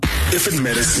If it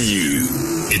matters to you,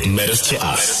 it matters to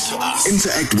us.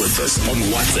 Interact with us on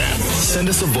WhatsApp. Send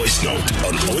us a voice note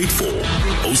on 084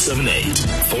 078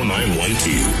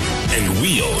 4912 and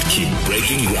we'll keep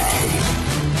breaking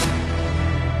ground.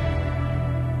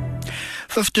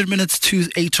 15 minutes to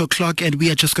 8 o'clock, and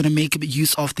we are just going to make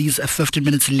use of these 15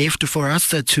 minutes left for us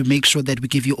to make sure that we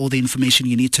give you all the information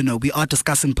you need to know. We are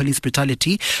discussing police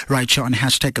brutality right here on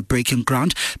hashtag Breaking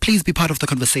Ground. Please be part of the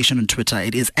conversation on Twitter.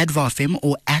 It is @VARFM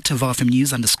or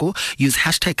 @VARFMnews_. Use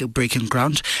hashtag Breaking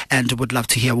Ground, and would love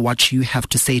to hear what you have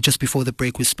to say. Just before the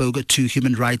break, we spoke to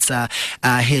Human Rights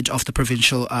head of the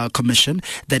Provincial Commission,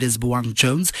 that is Buang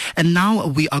Jones. And now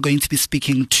we are going to be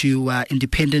speaking to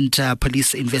Independent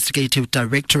Police Investigative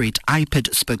Directorate,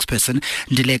 IPID spokesperson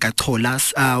Ndileka Cola,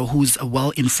 who's well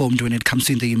informed when it comes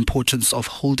to the importance of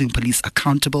holding police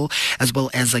accountable, as well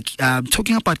as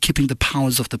talking about keeping the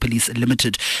powers of the police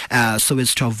limited so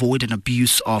as to avoid an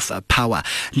abuse of power.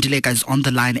 Ndileka is on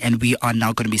the line, and we are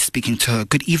now going to be speaking to her.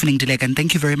 Good evening, Ndileka, and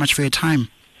thank you very much for your time.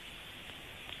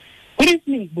 Good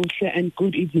evening, Busha, and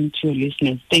good evening to your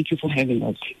listeners. Thank you for having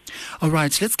us. All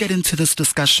right, let's get into this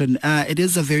discussion. It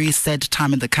is a very sad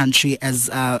time in the country, as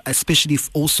especially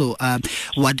also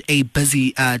what a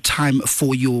busy time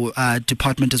for your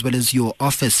department as well as your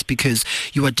office, because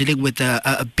you are dealing with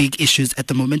big issues at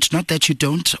the moment. Not that you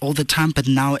don't all the time, but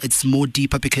now it's more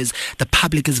deeper because the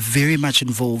public is very much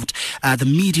involved. The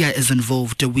media is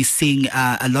involved. We're seeing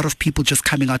a lot of people just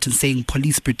coming out and saying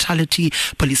police brutality,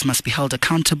 police must be held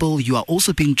accountable. You are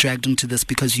also being dragged into this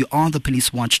because you are the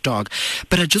police watchdog.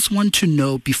 But I just want to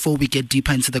know, before we get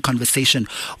deeper into the conversation,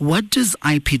 what does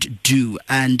IPID do,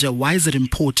 and why is it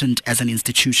important as an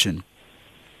institution?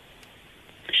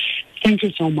 Thank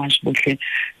you so much, Busha.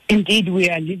 Indeed, we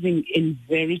are living in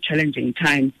very challenging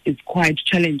times. It's quite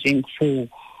challenging for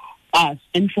us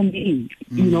and for me,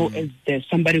 you know, as there's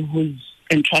somebody who's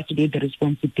entrusted with the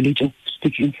responsibility of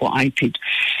speaking for IPID,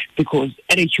 because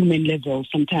at a human level,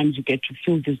 sometimes you get to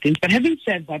feel these things. But having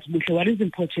said that, what is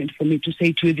important for me to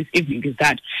say to you this evening is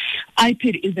that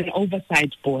IPID is an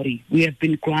oversight body. We have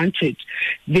been granted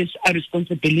this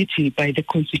responsibility by the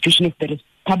Constitution of the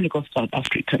Republic of South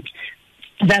Africa,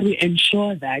 that we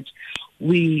ensure that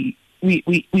we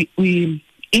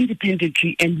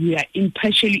independently and we are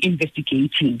impartially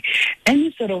investigating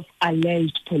any sort of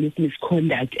alleged police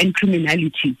misconduct and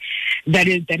criminality that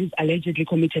is allegedly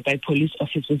committed by police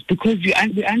officers, because we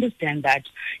understand that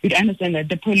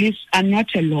the police are not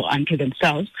a law unto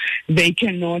themselves. They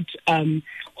cannot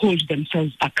hold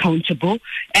themselves accountable,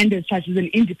 and as such, as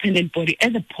an independent body,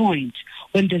 at the point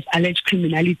when there's alleged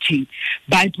criminality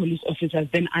by police officers,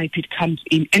 then IPID comes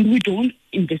in, and we don't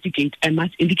investigate. I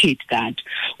must indicate that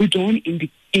we don't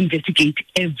investigate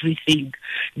everything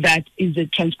that is a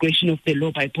transgression of the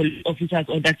law by police officers,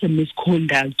 or that's a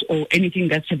misconduct, or anything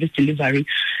that's service delivery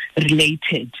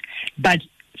related. But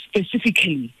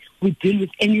specifically, we deal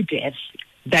with any death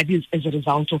that is as a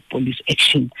result of police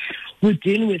action. We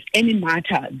deal with any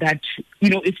matter that, you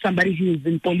know, if somebody who is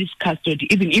in police custody,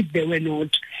 even if they were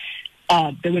not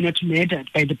murdered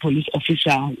by the police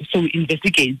officer, so we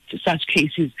investigate such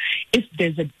cases. If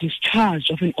there's a discharge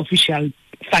of an official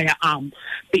firearm,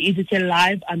 be it it's a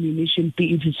live ammunition,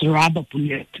 be it it's rubber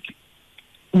bullet,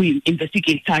 we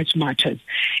investigate such matters.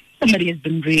 If somebody has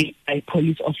been raped by a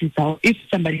police officer, if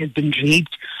somebody has been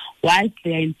raped whilst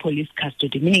they are in police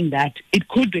custody, meaning that it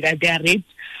could be that they are raped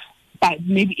by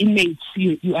maybe inmates,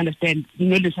 you understand,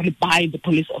 not necessarily by the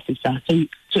police officer. So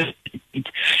it's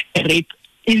a rape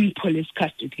in police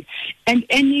custody. And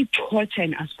any torture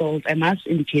and assault, I must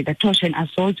indicate that torture and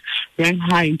assault rank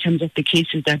high in terms of the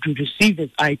cases that we receive as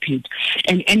IPID.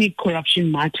 And any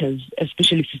corruption matters,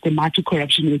 especially systematic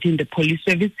corruption within the police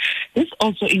service. This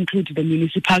also includes the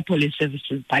municipal police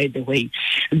services, by the way,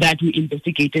 that we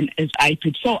investigate as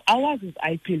IPID. So ours as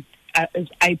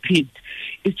IPID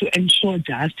is to ensure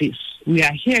justice. We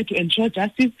are here to ensure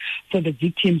justice for the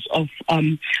victims of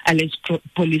alleged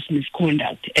police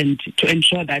misconduct, and to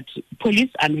ensure that police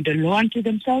are not a law unto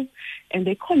themselves, and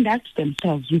they conduct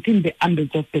themselves within the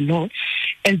ambit of the law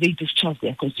as they discharge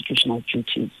their constitutional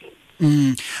duties.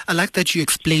 I like that you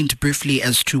explained briefly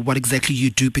as to what exactly you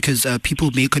do, because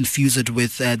people may confuse it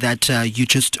with that you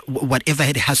just, whatever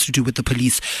it has to do with the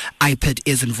police, IPID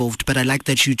is involved. But I like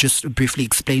that you just briefly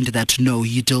explained that, no,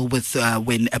 you deal with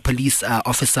when a police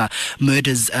officer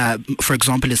murders, for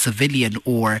example, a civilian,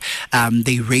 or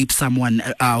they rape someone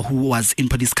who was in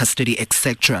police custody,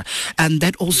 etc. And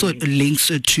that also links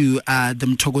to the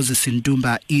Mthokozi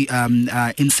Sindumba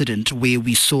incident, where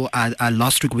we saw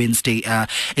last week, Wednesday,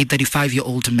 8:35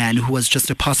 55-year-old man who was just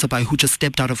a passerby who just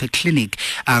stepped out of a clinic,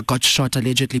 got shot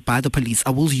allegedly by the police.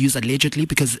 I will use allegedly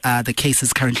because the case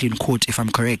is currently in court, if I'm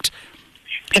correct.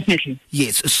 Definitely.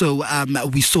 Yes. So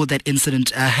we saw that incident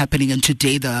happening, and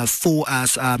today the 4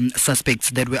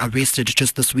 suspects that were arrested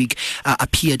just this week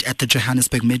appeared at the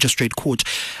Johannesburg Magistrate Court.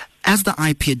 As the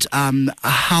IPID,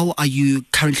 how are you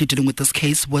currently dealing with this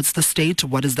case? What's the state?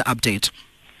 What is the update?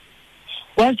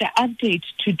 Well, the update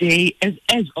today,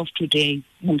 as of today,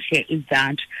 Mushe, is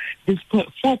that these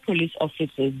 4 police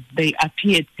officers, they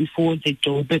appeared before the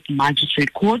Joburg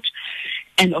Magistrate Court.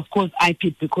 And of course,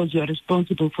 IPID, because you are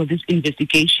responsible for this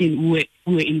investigation, we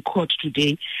were in court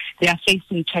today. They are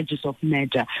facing charges of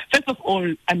murder. First of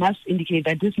all, I must indicate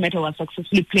that this matter was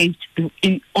successfully placed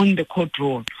on the court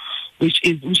roll, which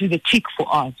is a tick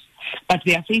for us. But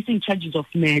they are facing charges of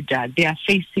murder. They are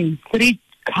facing 3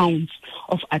 counts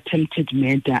of attempted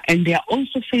murder, and they are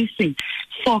also facing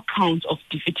 4 counts of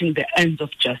defeating the ends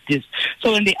of justice.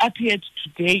 So when they appeared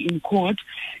today in court,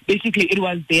 basically it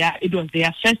was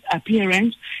their first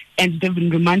appearance, and they've been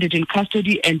remanded in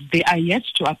custody, and they are yet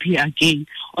to appear again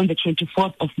on the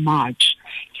 24th of March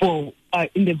for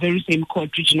in the very same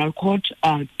court, regional court,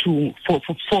 for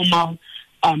formal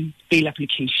bail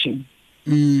application.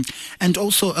 And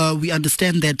also, we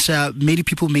understand that many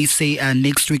people may say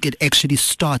next week it actually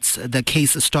starts, the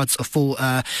case starts for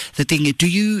the thing. Do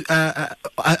you,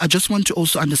 I just want to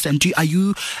also understand, are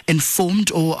you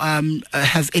informed or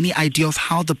have any idea of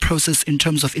how the process in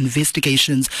terms of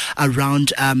investigations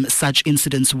around such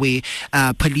incidents where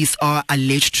police are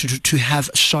alleged to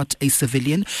have shot a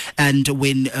civilian, and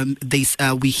when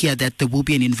we hear that there will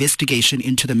be an investigation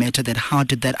into the matter, that how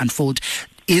did that unfold?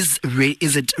 Is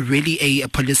it really a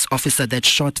police officer that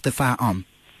shot the firearm?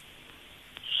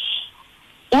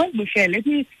 Well, Michelle, let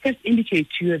me first indicate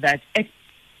to you that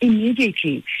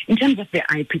immediately, in terms of the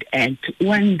IPID Act,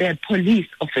 when the police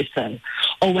officer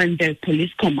or when the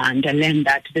police commander learn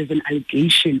that there's an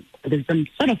allegation, there's some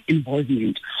sort of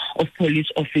involvement of police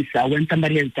officer when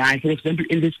somebody has died, for example,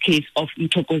 in this case of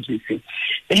Nthokozisi,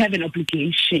 they have an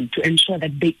obligation to ensure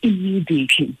that they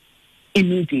immediately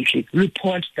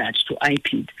report that to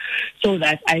IPID, so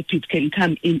that IPID can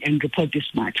come in and report this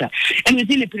matter. And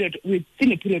within a period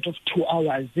of 2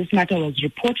 hours, this matter was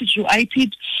reported to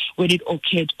IPID when it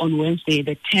occurred on Wednesday,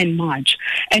 the 10th March.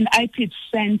 And IPID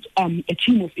sent a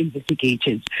team of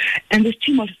investigators. And this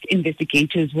team of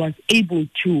investigators was able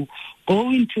to go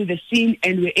into the scene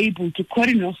and were able to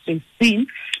coordinate the scene.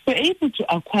 We're able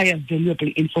to acquire valuable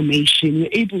information. We're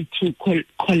able to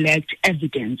collect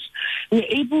evidence. We're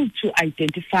able to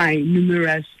identify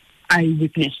numerous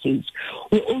eyewitnesses.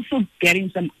 We're also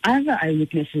getting some other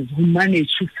eyewitnesses who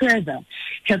managed to further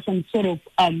have some sort of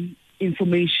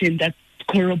information that's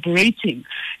corroborating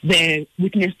the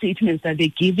witness statements that they're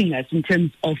giving us in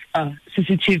terms of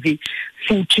CCTV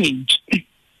footage.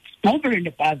 Over and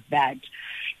above that,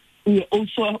 we're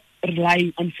also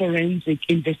relying on forensic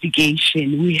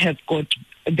investigation. We have got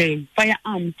the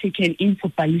firearm taken in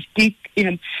for ballistic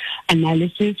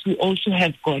analysis. We also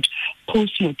have got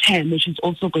post-mortem, which is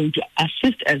also going to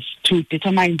assist us to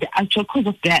determine the actual cause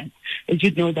of death. As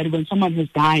you know, that when someone has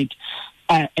died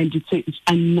and it's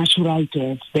unnatural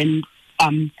death, then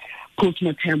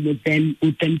post-mortem would then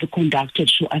be conducted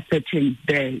to ascertain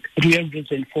the real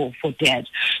reason for death.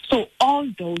 So all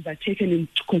those are taken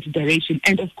into consideration.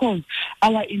 And of course,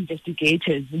 our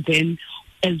investigators then,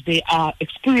 as they are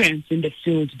experienced in the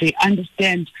field, they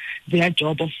understand their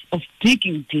job of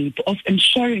digging deep, of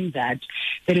ensuring that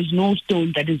there is no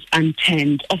stone that is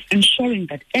unturned, of ensuring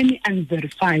that any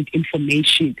unverified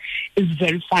information is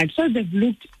verified. So they've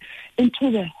looked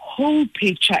into the whole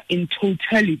picture in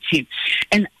totality.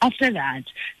 And after that,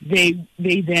 they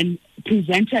then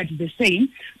presented the same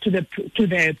to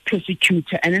the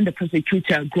prosecutor, and then the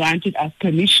prosecutor granted us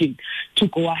permission to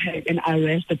go ahead and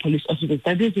arrest the police officers.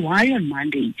 That is why on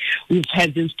Monday we've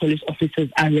had these police officers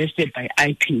arrested by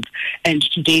IPID, and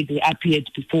today they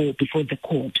appeared before the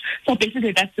court. So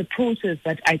basically that's the process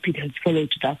that IPID has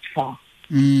followed thus far.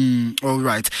 All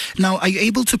right. Now, are you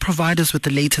able to provide us with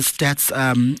the latest stats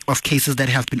of cases that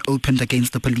have been opened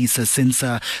against the police since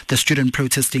the student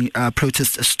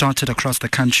protests started across the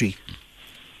country?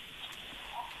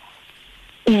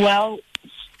 Well,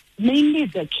 mainly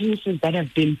the cases that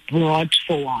have been brought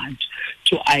forward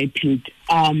to IPID.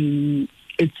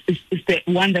 It's the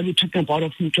one that we're talking about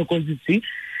of Nthokozisi.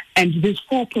 And these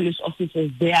 4 police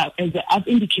officers, they are, as I've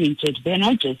indicated, they're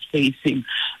not just facing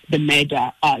the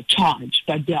murder charge,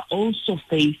 but they are also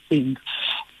facing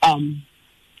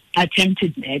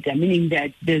attempted murder, meaning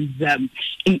that there's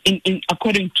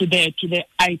according to the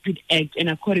IPID Act and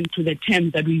according to the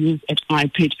terms that we use at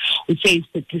IPID, we say it's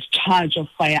the discharge of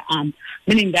firearm,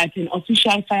 meaning that an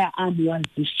official firearm was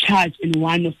discharged in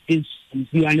one of these things,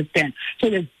 you understand? So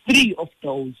there's 3 of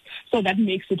those. So that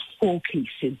makes it 4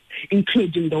 cases,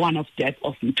 including the one of death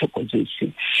of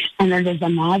Mtokozisi. And then there's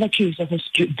another case of a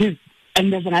student.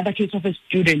 And there's another case of a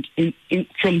student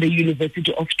from the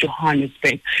University of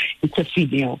Johannesburg. It's a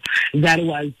female that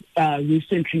was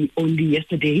recently, only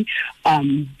yesterday,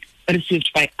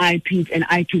 received by IPID, and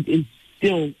IPID is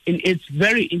still in its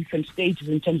very infant stages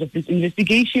in terms of this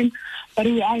investigation. But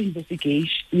we are investigating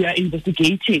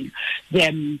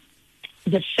the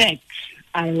facts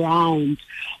around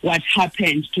what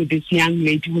happened to this young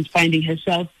lady who's finding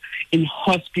herself in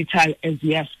hospital as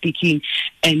we are speaking,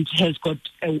 and has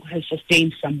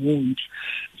sustained some wounds.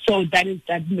 So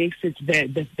that makes it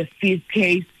the 5th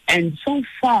case, and so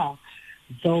far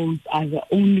those are the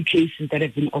only cases that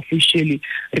have been officially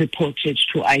reported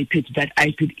to IPID that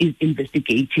IPID is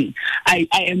investigating. I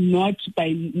am not by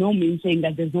no means saying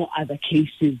that there's no other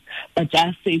cases, but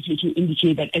just to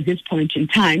indicate that at this point in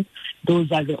time,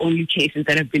 those are the only cases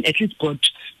that have been at least brought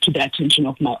to the attention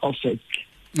of my office.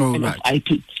 All right.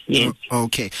 IPID, yes.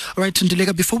 Okay. All right,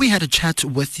 Ndileka, before we had a chat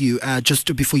with you,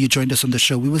 just before you joined us on the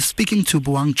show, we were speaking to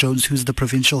Boang Jones, who's the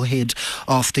provincial head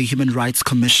of the Human Rights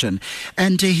Commission.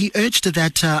 And he urged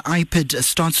that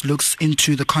IPID looks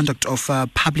into the conduct of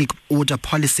public order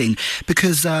policing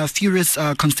because there's a furious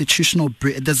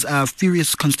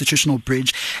constitutional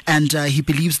bridge, and he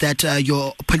believes that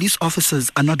your police officers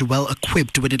are not well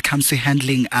equipped when it comes to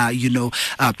handling,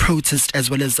 protest as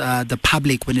well as the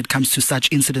public when it comes to such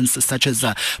incidents such as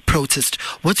protest.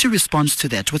 What's your response to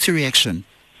that? What's your reaction?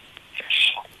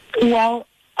 Well,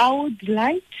 I would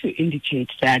like to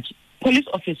indicate that police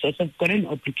officers have got an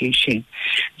obligation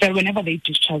that whenever they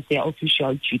discharge their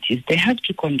official duties, they have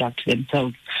to conduct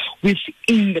themselves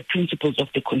within the principles of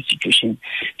the Constitution.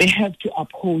 They have to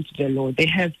uphold the law. They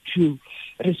have to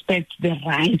respect the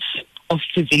rights of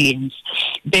civilians.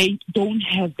 They don't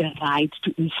have the right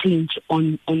to infringe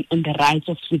on the rights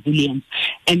of civilians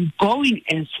and going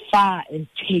as far as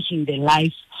taking the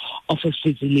life of a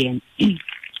civilian.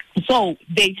 So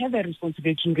they have a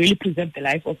responsibility to really preserve the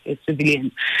life of a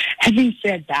civilian. Having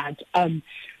said that,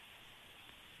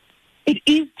 it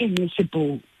is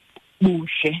permissible,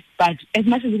 but as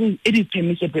much as it is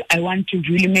permissible, I want to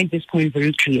really make this point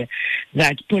very clear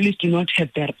that police do not have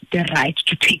the right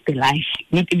to take the life.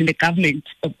 Not even the government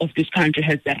of this country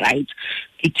has the right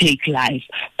to take life.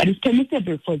 But it's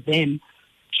permissible for them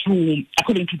to,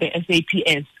 according to the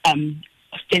SAPS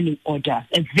standing orders,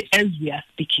 as we are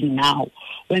speaking now,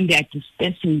 when they are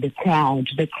dispersing the crowd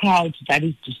that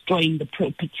is destroying the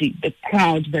property, the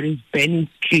crowd that is burning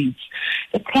streets,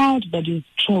 the crowd that is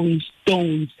throwing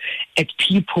stones at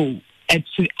people, at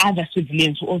other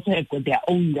civilians who also have got their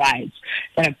own rights,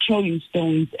 that are throwing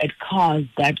stones at cars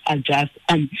that are just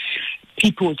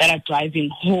people that are driving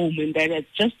home and that are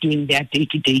just doing their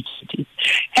day-to-day duties.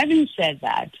 Having said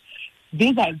that,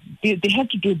 they have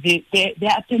to do they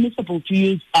are permissible to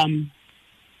use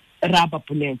rubber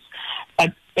bullets,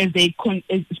 but as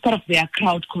part of their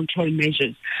crowd control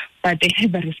measures, but they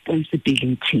have a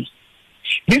responsibility.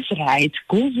 This right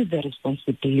goes with the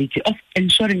responsibility of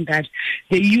ensuring that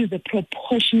they use a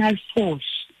proportional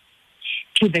force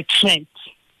to the threat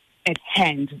at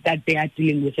hand that they are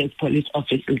dealing with as police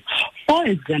officers. For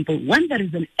example, when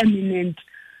there's an imminent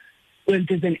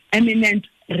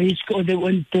risk or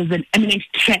when there's an imminent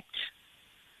threat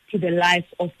to the life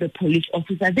of the police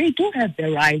officer, they do have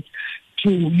the right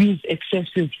to use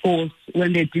excessive force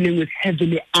when they're dealing with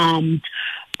heavily armed,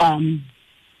 I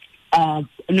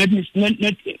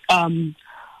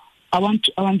want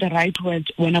the right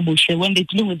word when they're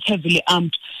dealing with heavily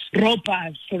armed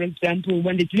robbers, for example,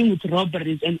 when they're dealing with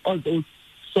robberies and all those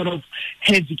sort of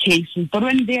heavy cases. But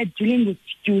when they are dealing with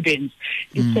students,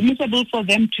 it's permissible for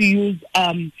them to use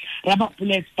rubber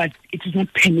bullets, but it is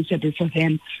not permissible for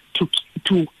them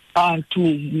to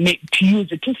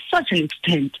use it to such an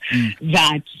extent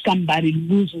that somebody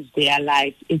loses their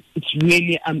life. It's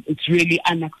really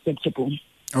unacceptable.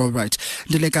 All right.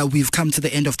 Ndileka, we've come to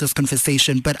the end of this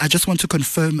conversation, but I just want to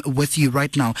confirm with you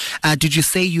right now. Did you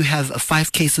say you have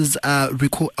 5 cases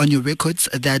on your records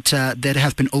that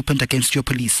have been opened against your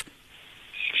police?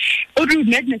 It would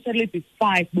not necessarily be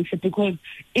 5, because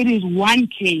it is one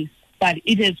case, but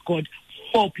it has got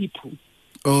 4 people.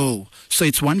 Oh, so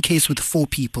it's one case with 4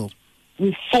 people?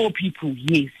 With 4 people,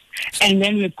 yes. And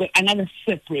then we've got another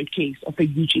separate case of a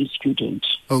UJ student.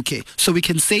 Okay, so we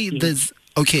can say there's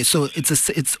Okay, so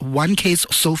it's one case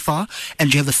so far,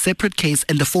 and you have a separate case,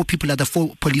 and the 4 people are the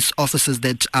 4 police officers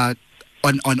that are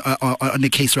on the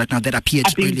case right now that appeared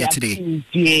earlier today.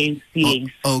 Yes.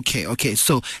 Okay.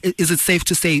 So is it safe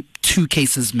to say 2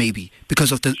 cases maybe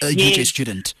because of the UJ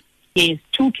student? Yes,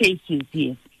 2 cases.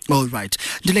 Yes. All right.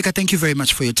 Ndileka, thank you very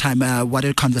much for your time. What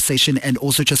a conversation, and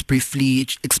also just briefly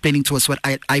explaining to us what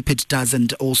IPID does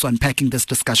and also unpacking this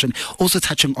discussion. Also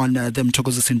touching on the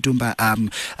Mthokozo Sindumba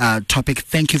topic.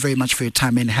 Thank you very much for your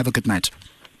time and have a good night.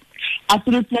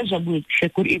 Absolute pleasure.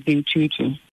 Good evening to you too.